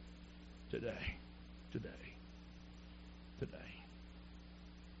 Today. Today. Today.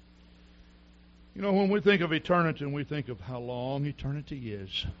 You know, when we think of eternity and we think of how long eternity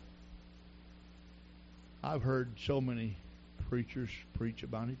is, I've heard so many preachers preach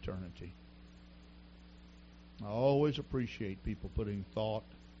about eternity. I always appreciate people putting thought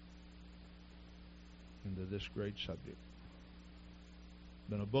into this great subject.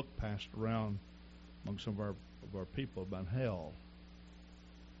 Been a book passed around among some of our people about hell,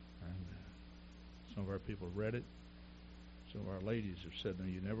 and some of our people have read it. Some of our ladies have said, "No,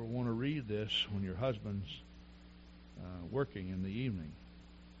 you never want to read this when your husband's working in the evening.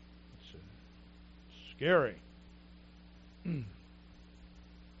 It's scary."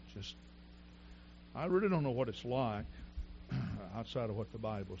 Just, I really don't know what it's like outside of what the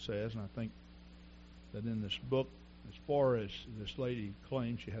Bible says, and I think that in this book, as far as this lady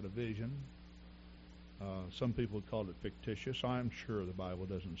claims she had a vision, some people would call it fictitious. I'm sure the Bible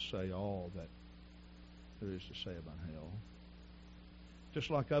doesn't say all that there is to say about hell. Just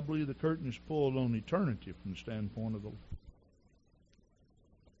like I believe the curtain is pulled on eternity from the standpoint of the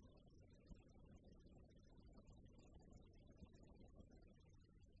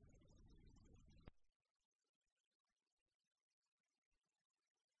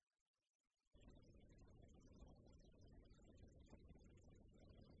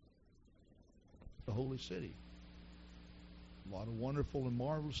holy city. A lot of wonderful and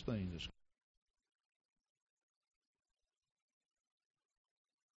marvelous things.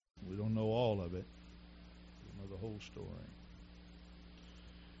 We don't know all of it. We don't know the whole story.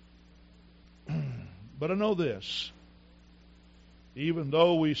 But I know this. Even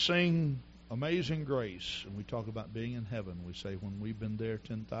though we sing Amazing Grace, and we talk about being in heaven, we say when we've been there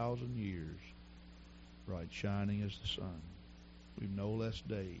 10,000 years, bright shining as the sun, we've no less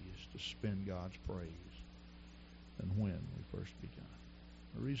days to spend God's praise than when we first began.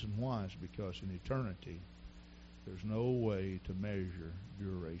 The reason why is because in eternity, there's no way to measure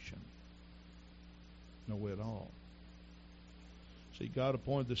duration. No way at all. See, God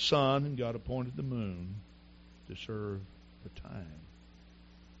appointed the sun and God appointed the moon to serve the time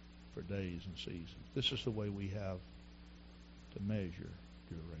for days and seasons. This is the way we have to measure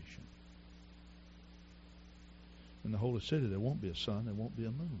duration. In the holy city, there won't be a sun, there won't be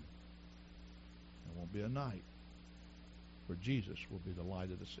a moon. There won't be a night. For Jesus will be the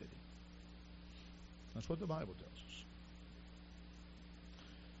light of the city. That's what the Bible tells us.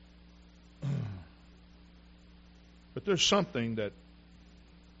 But there's something that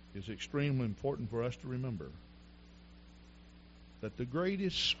is extremely important for us to remember. That the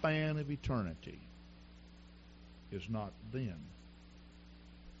greatest span of eternity is not then.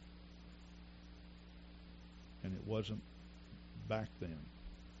 And it wasn't back then.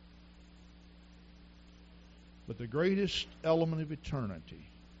 But the greatest element of eternity,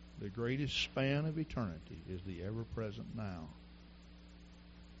 the greatest span of eternity, is the ever-present now.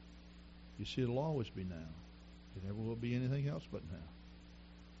 You see, it'll always be now. It never will be anything else but now.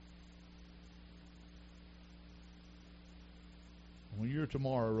 When your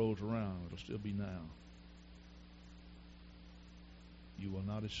tomorrow rolls around, it'll still be now. You will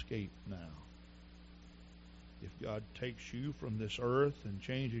not escape now. If God takes you from this earth and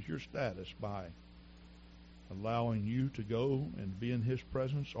changes your status by allowing you to go and be in His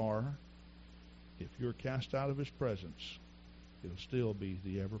presence, or if you're cast out of His presence, it'll still be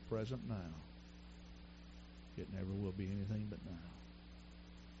the ever-present now. It never will be anything but now.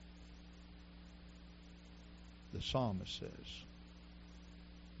 The psalmist says,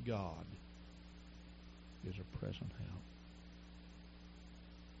 God is a present help.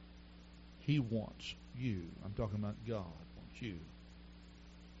 He wants you, I'm talking about God, wants you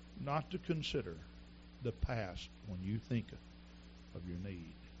not to consider the past when you think of your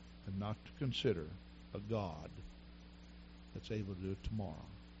need, and not to consider a God that's able to do it tomorrow.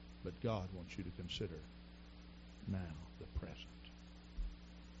 But God wants you to consider now, the present.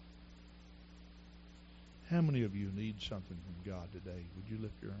 How many of you need something from God today? Would you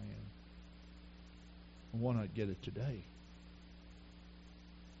lift your hand? And why not get it today?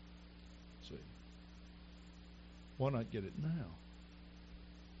 See. Why not get it now?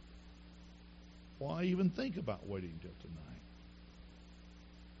 Why even think about waiting till tonight?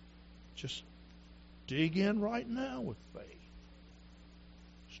 Just dig in right now with faith.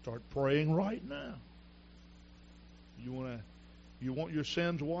 Start praying right now. You want your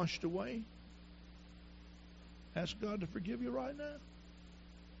sins washed away? Ask God to forgive you right now.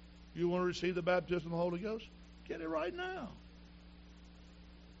 You want to receive the baptism of the Holy Ghost? Get it right now.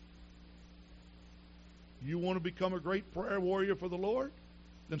 You want to become a great prayer warrior for the Lord?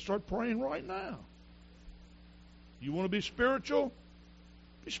 Then start praying right now. You want to be spiritual?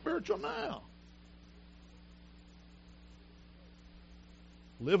 Be spiritual now.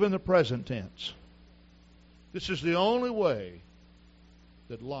 Live in the present tense. This is the only way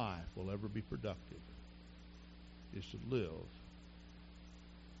that life will ever be productive, is to live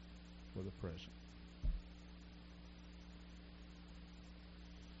for the present.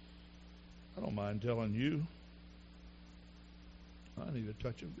 I don't mind telling you, I need a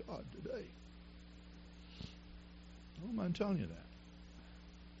touch of God today. I don't mind telling you that.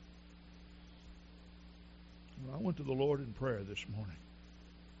 When I went to the Lord in prayer this morning,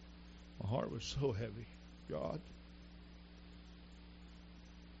 my heart was so heavy. God,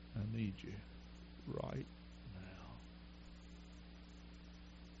 I need you right now.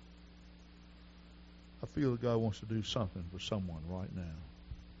 I feel that God wants to do something for someone right now.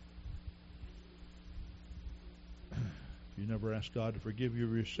 If you never asked God to forgive you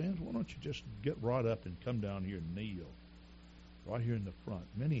of your sins, why don't you just get right up and come down here and kneel right here in the front?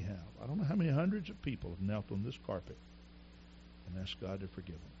 Many have. I don't know how many hundreds of people have knelt on this carpet and asked God to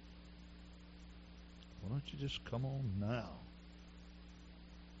forgive them. Why don't you just come on now?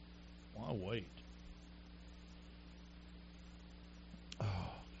 Why wait?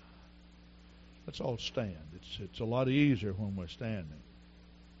 Oh, let's all stand. It's a lot easier when we're standing.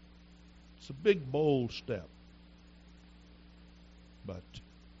 It's a big, bold step. But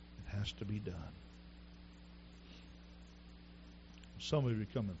it has to be done. Some of you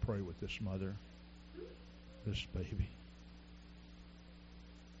come and pray with this mother, this baby.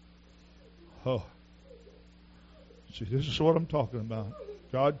 Oh. See, this is what I'm talking about.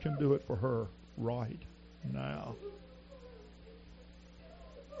 God can do it for her right now.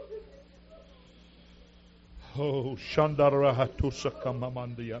 Oh,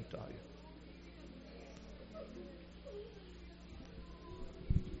 Shandarahatusakamandiantaya.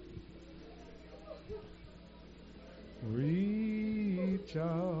 Reach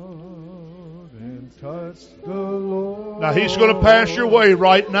out and touch the Lord. Now He's going to pass your way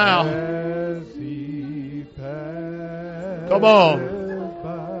right now. As He passes. Come on.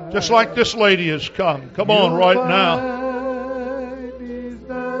 Just like this lady has come. Come on right now. He's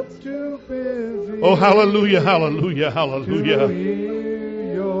not too busy. Oh, hallelujah, hallelujah, To hallelujah.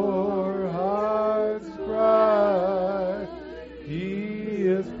 hear your heart's cry. He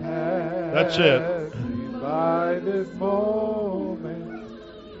is passing. That's it. By this moment,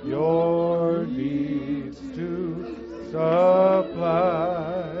 your needs to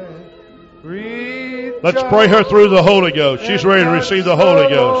supply. Reach Let's pray her through the Holy Ghost. She's ready to receive the Holy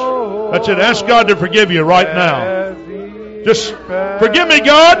Ghost. That's it. Ask God to forgive you right now. Just forgive me,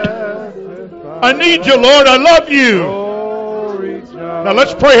 God. I need you, Lord. I love you. Now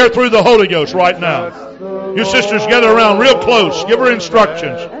let's pray her through the Holy Ghost right now. You sisters gather around real close. Give her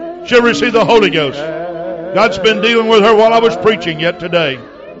instructions. She'll receive the Holy Ghost. God's been dealing with her while I was preaching yet today.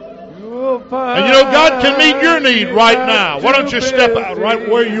 And you know, God can meet your need right now. Why don't you step out right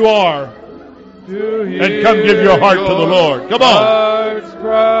where you are and come give your heart to the Lord. Come on.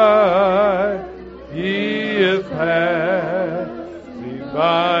 Cry, He is passing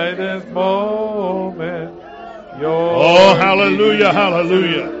by this moment. Oh, hallelujah,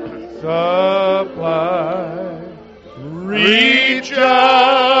 hallelujah. Supply. Reach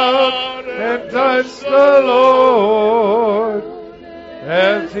out and touch the Lord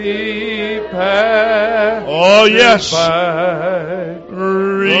as He passes. Oh, yes. By.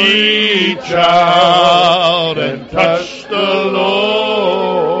 Reach out and touch the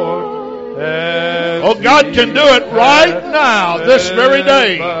Lord. Oh, God can do it right now, this very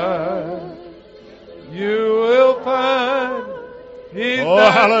day. You will find He's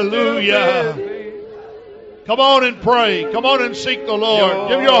oh, hallelujah. Come on and pray. Come on and seek the Lord.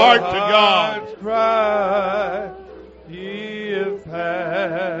 Give your heart to God. Cry, He is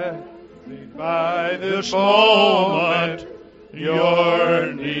passing by this moment.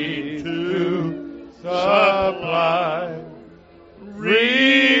 Your need to supply.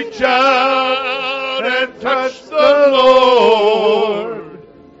 Reach out and touch the Lord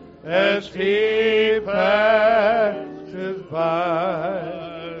as He passes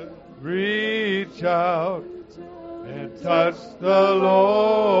by. Reach out and touch the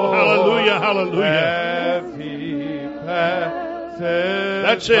Lord. Hallelujah, hallelujah. As He passes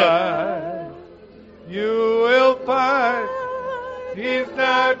That's by. it. You will find He's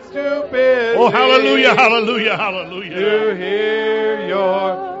not not too busy. Oh, hallelujah, hallelujah, hallelujah. To hear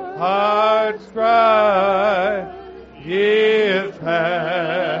your heart's cry. He is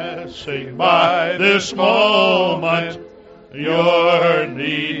passing by this moment, your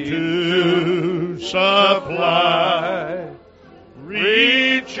need to supply.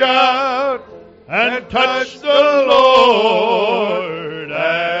 Reach out and touch the Lord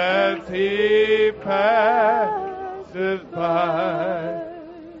as He passes by.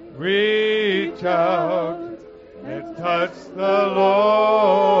 Reach out and touch the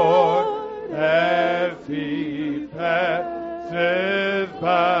Lord as He passes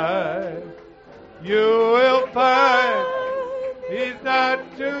by. You will find He's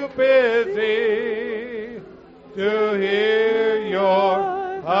not too busy to hear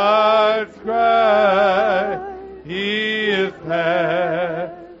your heart's cry. He is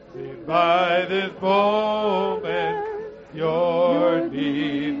passing by this moment, your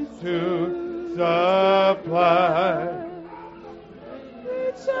needs to supply.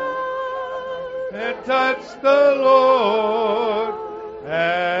 And touch the Lord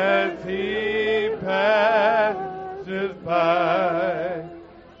as He passes by.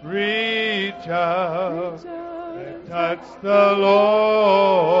 Reach out and touch the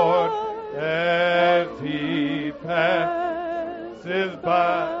Lord as He passes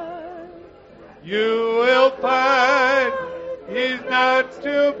by. You will find He's not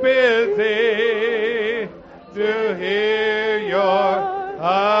too busy to hear your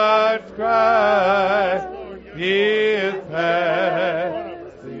heart's cry. He is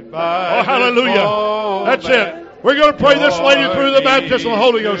passing by. Oh, hallelujah. That's it. We're going to pray this lady through the baptism of the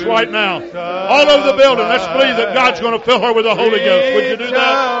Holy Ghost right now. All over the building. Let's believe that God's going to fill her with the Holy Ghost. Would you do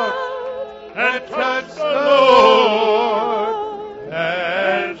that? And touch the Lord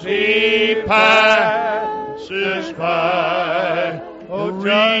as He passes by. Oh,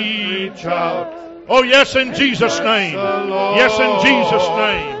 reach out. Oh, yes, in Jesus' name. Yes, in Jesus'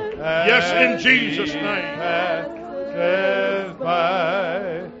 name. Yes, in Jesus' name. Passes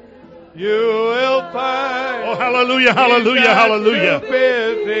by. You will find. Oh, hallelujah, hallelujah, hallelujah.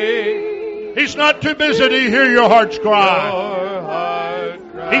 He's not too busy to hear your heart's cry.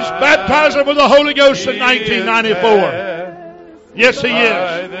 He's baptized her with the Holy Ghost in 1994. Yes, He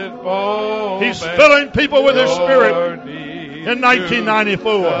is. He's filling people with His Spirit in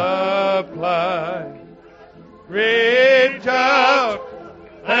 1994. Reach out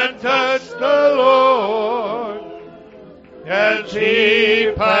and touch the Lord as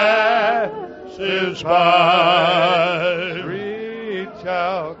He passes by. Reach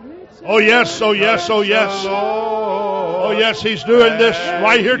out. Oh yes, oh yes, oh yes. Oh yes, He's doing this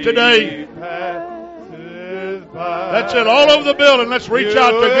right here today. That's it, all over the building. Let's reach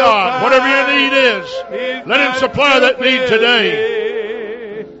out to God. Whatever your need is, let Him supply that need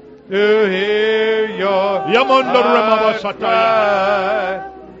today. To hear your cry,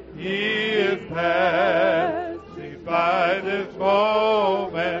 He is passing by this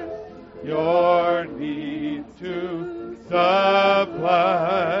moment, your need to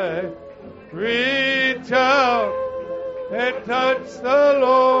supply. Reach out and touch the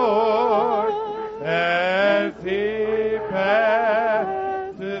Lord as He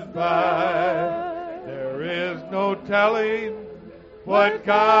passes by. There is no telling what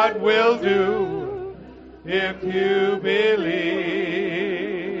God will do if you believe.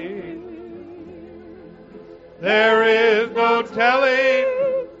 There is no telling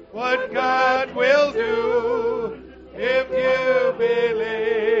what God will do if you believe.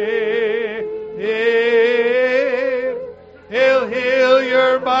 He'll heal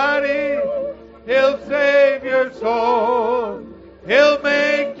your body. He'll save your soul. He'll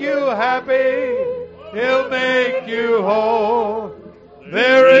make you happy. He'll make you whole.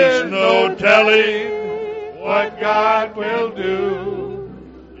 There is no telling what God will do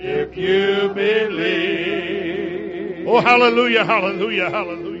if you believe. Oh, hallelujah, hallelujah,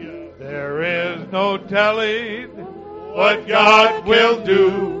 hallelujah. There is no telling what God will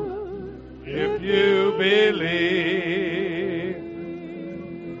do if you believe.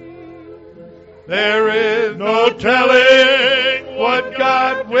 There is no telling what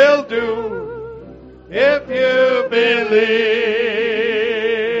God will do if you believe.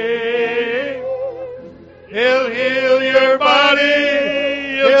 He'll heal your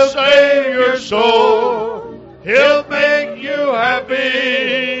body. He'll save your soul. He'll make you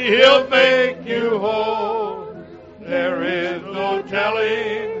happy. He'll make you whole. There is no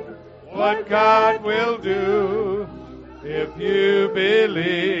telling what God will do if you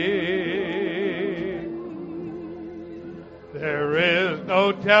believe. There is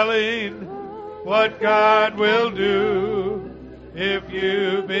no telling what God will do if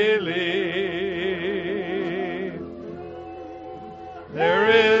you believe. There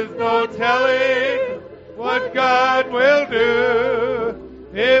is no telling what God will do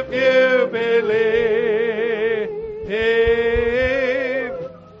if you believe.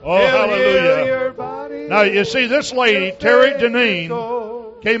 Oh, hallelujah. Now, you see, this lady, Terry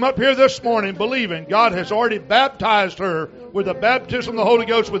Deneen, came up here this morning believing God has already baptized her with the baptism of the Holy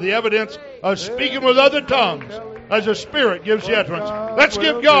Ghost with the evidence of speaking with other tongues as the Spirit gives the utterance. Let's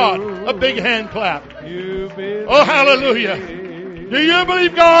give God a big hand clap. Oh, hallelujah. Do you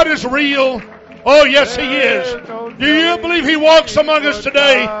believe God is real? Oh, yes, He is. Do you believe He walks among us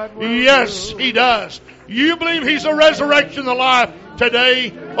today? Yes, He does. You believe He's the resurrection and the life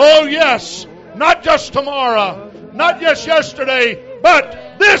today? Oh, yes. Not just tomorrow, not just yesterday,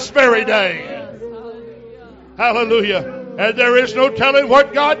 but this very day. Hallelujah. And there is no telling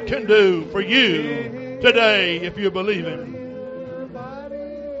what God can do for you today if you believe Him.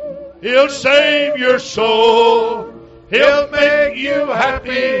 He'll save your soul. He'll make you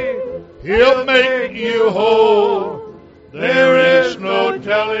happy. He'll make you whole. There is no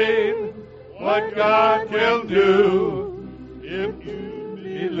telling what God can do if you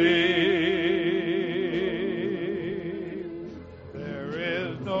believe. There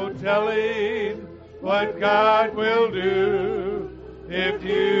is no telling what God will do if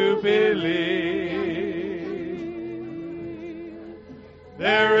you believe.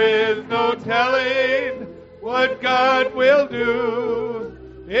 There is no telling what God will do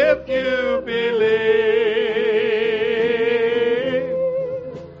if you believe.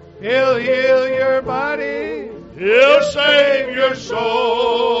 He'll heal your body. He'll save your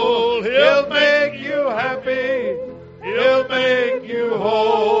soul. He'll make you happy. He'll make you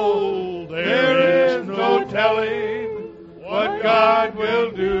whole. There is no telling what God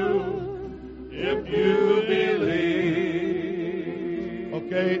will do if you believe.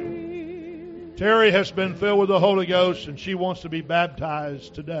 Okay. Terry has been filled with the Holy Ghost and she wants to be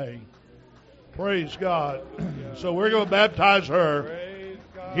baptized today. Praise God. So we're going to baptize her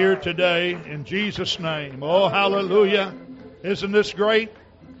here today in Jesus' name. Oh, hallelujah. Isn't this great?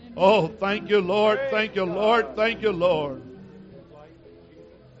 Oh, thank you, Lord. Thank you, Lord. Thank you, Lord.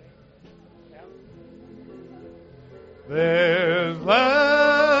 There's life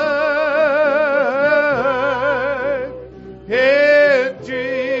in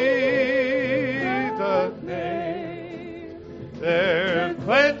Jesus' name. There's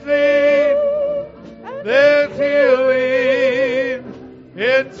cleansing. There's healing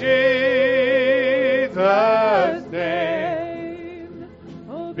in Jesus' name.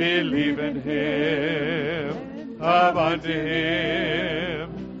 Believe in Him, come unto Him,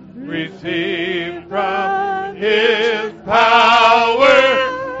 receive from His power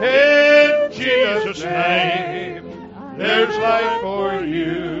in Jesus' name. There's life for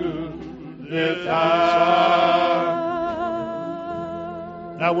you this hour.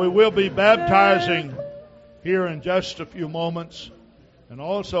 Now we will be baptizing here in just a few moments. And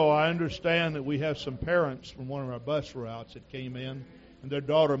also I understand that we have some parents from one of our bus routes that came in, and their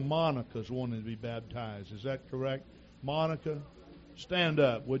daughter Monica is wanting to be baptized. Is that correct? Monica, stand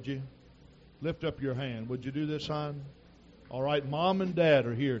up, would you? Lift up your hand. Would you do this, hon? All right, Mom and Dad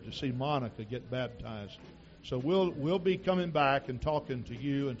are here to see Monica get baptized. So we'll be coming back and talking to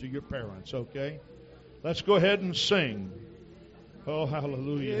you and to your parents, okay? Let's go ahead and sing. Oh,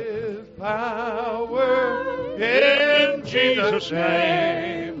 hallelujah. His power in Jesus'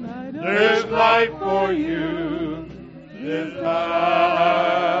 name. There's life for you. There's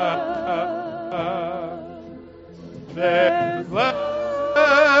life. There's life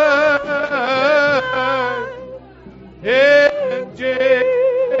in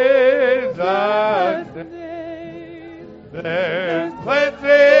Jesus' name. There's cleansing.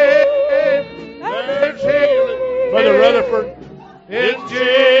 There's healing. Brother Rutherford. In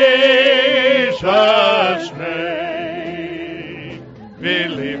Jesus' name,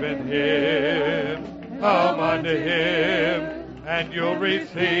 believe in Him, come unto Him, and you'll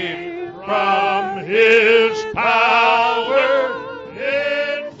receive from His power.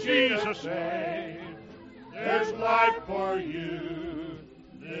 In Jesus' name, there's life for you.